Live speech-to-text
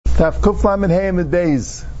Taf Kuf Lamed Hey Amid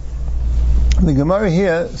Beis. The Gemara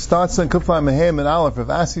here starts on Kuf Lamed Hey Amid Aleph.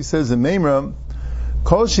 Rav Asi says in Meimra,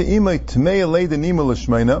 Kol she'imay tmei aleida nima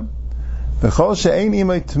l'shmeina, v'chol she'ein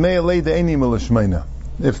imay tmei aleida ein nima l'shmeina.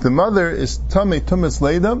 If the mother is tamei tumas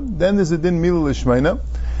leida, then there's a din mila l'shmeina.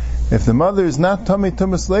 If the mother is not tamei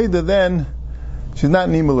tumas leida, then she's not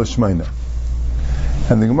nima l'shmeina.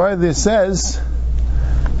 And the Gemara there says,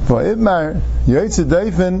 for Ibmar, Yaitze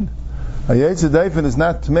Daifen, a Yaitze Daifen is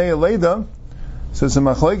not Tmei Leida, so it's a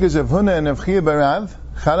Machlekes of Huna and of Chia Barav,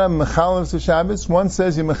 Chadam Mechalav Shabbos, one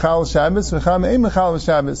says you Mechal Shabbos, V'cham Ein Mechal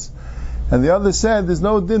Shabbos, and the other said there's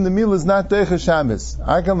no din, the meal is not Deicha Shabbos.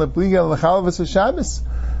 Akan Lepliga Mechalav Shabbos,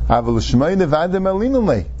 Aval Shmeina Vadem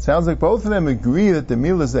Alinale. Sounds like both of them agree that the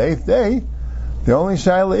meal is the 8th day. The only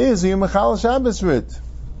shaila is you Mechal Shabbos for it.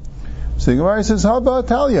 So the Gemara says, how about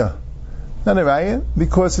Talia? Not a raya,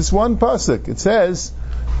 because it's one pasuk. It says,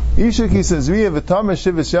 Ishaki says, Riya v'tamah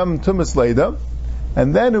shivas yam tumas leida,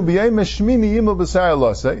 and then ubiyay meshmini yimel b'sar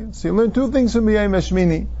losei. So you learn two things from ubiyay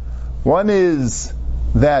meshmini. One is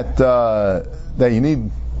that you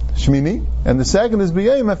need shmini, and the second is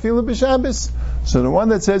b'yay mafila b'shabbos. So the one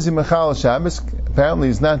that says Yimachal Shabbos apparently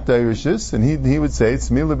is not Dairishis, and he would say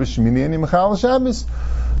it's Mila b'shmini and Yimachal Shabbos.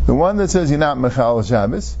 The one that says you're not Machal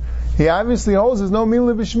Shabbos, he obviously holds there's no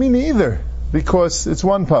Mila b'shmini either, because it's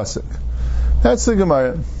one pasuk. That's the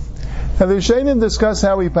Gemara. Now the Rishonim discuss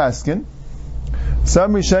how we paskin.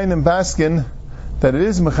 Some Rishonim paskin that it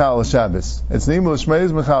is Mechal Shabbos. It's Nimul Shmei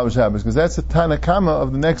is Mechal Shabbos, because that's the Tanakama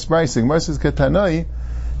of the next pricing. Merces Ketanoi,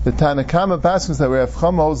 the Tanakama paskins that Rav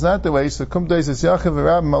Chama holds not the way, so Kum Deis Es Yachav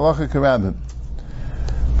V'Rab Malacha Karabim.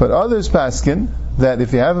 But others paskin that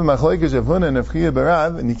if you have a Machlekes of Huna and of Chia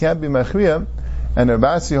Barav, and you can't be Machriya, and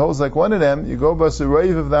Rabbi holds like one of them, you go by the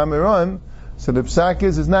Raiv of the Aharon, so the psak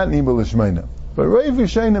is not Nibul Shmeina. But Raiv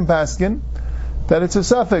Yishayim Paskin, that it's a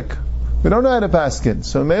suffix. We don't know how to Paskin.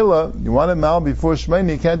 So Mela, you want to mal before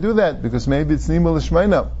Shmeina, you can't do that, because maybe it's Nibul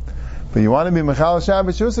Shmeina. But you want to be Mechal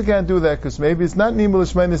Shabbos, you also can't do that, because maybe it's not Nibul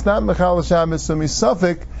Shmeina, it's not Mechal Shabbos, so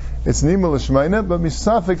Misafik, it's Nibul Shmeina, but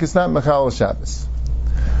Misafik is not Mechal Shabbos.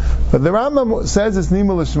 But the Rambam says it's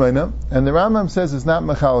Nibul Shmeina, and the Rambam says it's not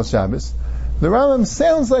Mechal Shabbos. The Rambam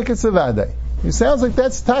sounds like it's a Vadai. It sounds like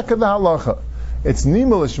that's Taka the Halacha. It's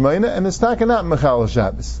Nimul Shmeina and it's Taka not Mechal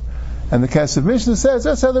Shabbos. And the Kesef Mishnah says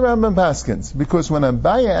that's how the Rambam paskins. Because when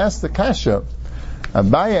Abaye asked the Kasha for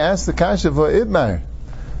Idmar,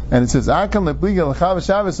 and it says Akan lepliga l'chav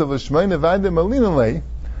Shabbos of Shmeina v'adem alinalei,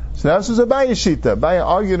 so that was Abaye Shita. Abaye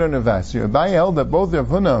argued on Ravasi. Abaye held that both Rav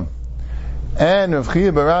Huna and Rav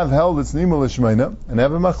Chia Barav held it's Nimul Shmeina, and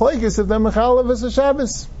have a Machlekes if they're Mechal of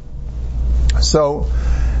Shabbos. So,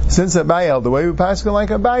 since Abaye held the way we paskin like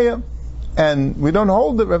Abaye, and we don't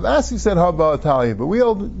hold that Rav Asi said Haba Hatalia, but we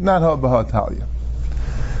hold not Haba Hatalia.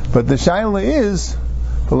 But the shaila is,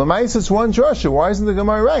 for Lamais it's one drasha. Why isn't the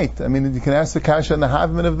Gemara right? I mean, you can ask the kasha and the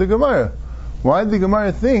havman of the Gemara. Why did the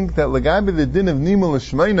Gemara think that Lagabi the din of Nimul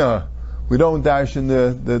Shmeina, we don't dash in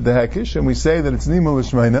the Hekish, and we say that it's Nimul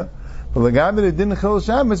Shmeina, but Lagabi the din of Chil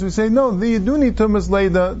Shabbos, we say no, you do need Tumas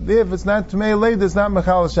Leida, if it's not Tumei Leida, it's not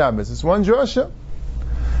Mechal Shabbos. It's one drasha.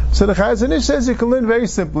 So the Chazon Ish says you can learn very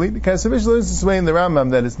simply. The Kesef Ish learns this way in the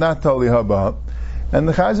Rambam that it's not totally Haba. And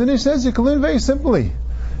the Chazon Ish says you can learn very simply.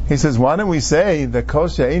 He says, why don't we say that Kol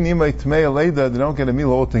She'ein Imay Tmei Leida, they don't get a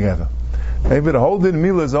meal altogether? Maybe the whole din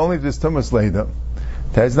meal is only just Tumas Leida.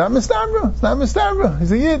 It's not Mistabra. It's not Mistabra.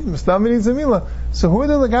 He's a Yid. Mistabra needs a Mila. So who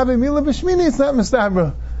did Lagabe Mila B'Shmini? It's not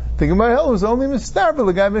Mistabra. The Gemara held was only Mistabra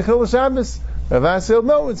Lagabe Chil Shabbos. Rav Asi held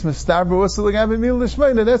no, it's Mistabra. What's the Lagabe Mila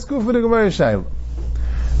Shmeina? That's good for the Gemara Shaila.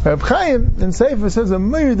 Reb Chaim in Sefer says a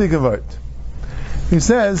myriad of. He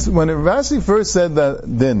says when Rav first said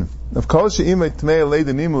that din of Kol She'imay Tmei Leida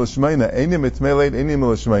Nimul Shmeina, Einim Tmei Leida Einim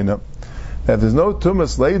Shmeina, that there's no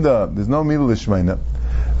Tumas Leida, there's no Mil Shmeina.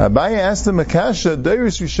 Abaye asked him Akasha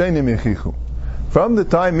Deiris Yishayim Yechichu. From the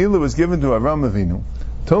time Mila was given to Avram Avinu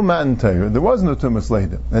till Matan Torah, there was no Tumas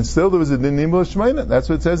Leida, and still there was a din Nimul Shmeina. That's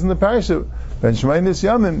what it says in the parasha. Ben Shmeinis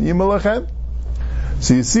Yamim Yimul Achem.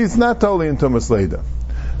 So you see, it's not totally in Tumas Leida.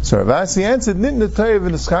 So Rav Asi answered, Nit the Torah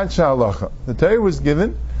v'neschad sha'alacha. The Torah was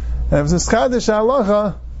given, and it was neschad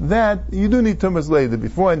sha'alacha that you do need Tumas Leida.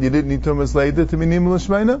 Beforehand you didn't need Tumas Leida to be Nimul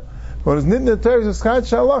Shmeina, but it was Nit the Torah neschad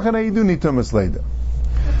sha'alacha, now you do need Tumas Leida.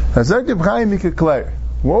 Hazak Reb Chaim Mikakler.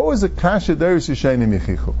 What was the kasha Deiris Yishayim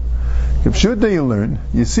Yechichu? Kipshuta you learn,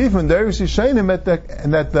 you see from Deiris Yishayim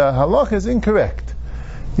that the halacha is incorrect.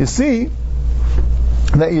 You see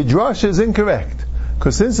that your drasha is incorrect.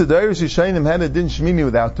 Because since the Deiris Yishayim had a din shmini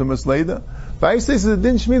without Tumas Leida, Vaisei says a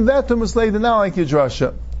din shmini without Tumas Leida, now like your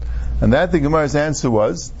drasha. And that the Gemara's answer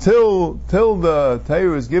was, till the Torah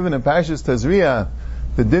was given in Parshas Tazria,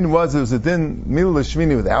 the din was, it was a din Milah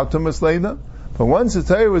Shmini without Tumas Leida. But once the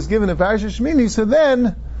Torah was given in Parshas Shmini, so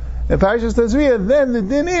then, in Parshas Tazria, then the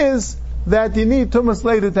din is that you need Tumas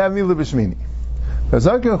Leida to have Milah B'Shmini. But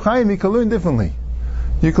Zakir Chaim, you can learn differently.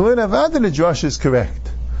 You can learn Avada, the Josh is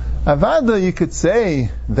correct. Avada, you could say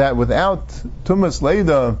that without Tumas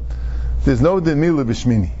Leida, there's no din Milah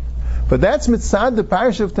B'Shmini. But that's mitzad the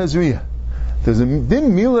parish of Tazria. There's a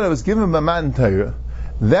din Milah that was given by Matan Torah.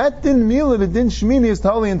 That din Milah, the din Shmini, is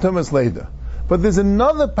totally in Tumas Leida. But there's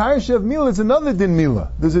another parish of Milah, it's another din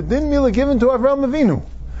Milah. There's a din Milah given to Avraham Avinu.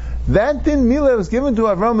 That din Milah was given to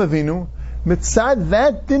Avraham Avinu. Mitzad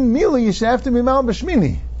that din Milah, you should have to be Mal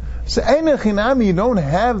B'Shmini. So Einachinami, you don't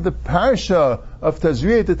have the parsha of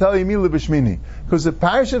Tazria to tell you Milah B'Shmini. Because the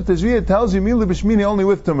parsha of Tazria tells you Milah B'Shmini only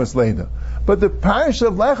with Tumas Leida. But the parsha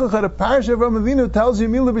of Lech Lecha, the parsha of Avraham Avinu, tells you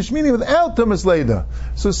Milah B'Shmini without Tumas Leida.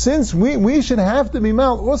 So since we should have to be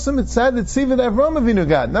Mal, also Mitzad that Tziva that Avraham Avinu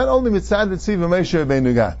got. Not only Mitzad that Tziva Moshe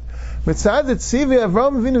Rabbeinu got. Mitzad that Tziva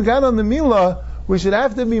Avraham Avinu got on the Milah, we should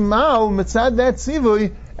have to be Mal, Mitzad that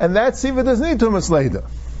Tziva, and that Tziva doesn't need Tumas Leida.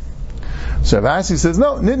 So Ravasi says,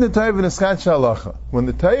 no, Nidna Torah v'Neschat Shalacha. When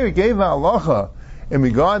the Torah gave halacha in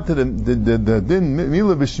regard to the din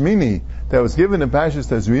Milah B'Shmini that was given in Parshas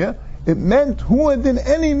Tazria, it meant who had done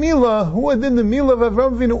any Milah, who had done the Milah of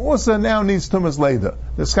Avraham Avinu also now needs Tumas Leida.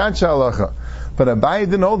 Neschat Shalacha. But Abaye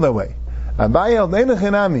didn't hold that way. Abaye held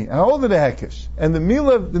Einachinami. I hold it a hekesh. And the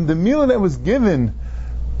Milah that was given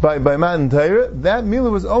by Matan Torah, that Milah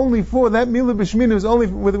was only that Milah B'Shmini was only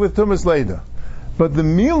with Tumas Leida. But the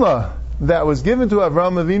Milah that was given to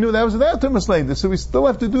Avraham Avinu, that was without Tumas Leida, so we still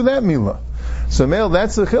have to do that Milah. So Mel,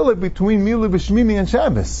 that's the chiluk between Milah B'Shmini and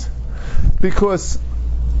Shabbos. Because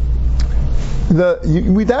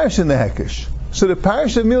we dash in the Hekesh. So the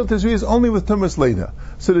parish of Milah Tazria is only with Tumas Leida.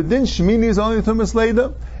 So the din Shmini is only with Tumas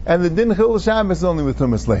Leida, and the din Chilul Shabbos is only with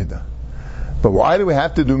Tumas Leida. But why do we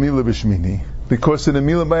have to do Milah B'Shmini? Because of the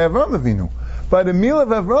Milah by Avraham Avinu. By the Milah of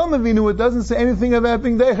Avraham Avinu, it doesn't say anything about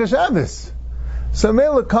being Deicha Shabbos. So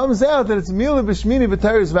Mela comes out that it's Milah B'Shmini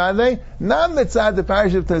B'Teres Vadei, not Mitzad the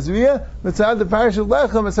parish of Tazria, Mitzad the parish of Lecha,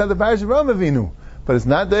 Mitzad the parish of Avraham Avinu. But it's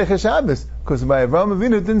not Deicha Shabbos, because by Avraham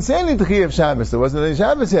Avinu it didn't say any Techiyah of Shabbos. There wasn't any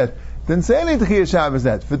Shabbos yet. Didn't say any Techiyah of Shabbos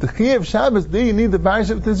yet. For Techiyah of Shabbos, there you need the parish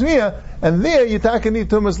of Tazria, and there you need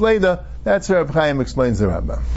Tumas Leida. That's where Rabbi Chaim explains the Rabbi.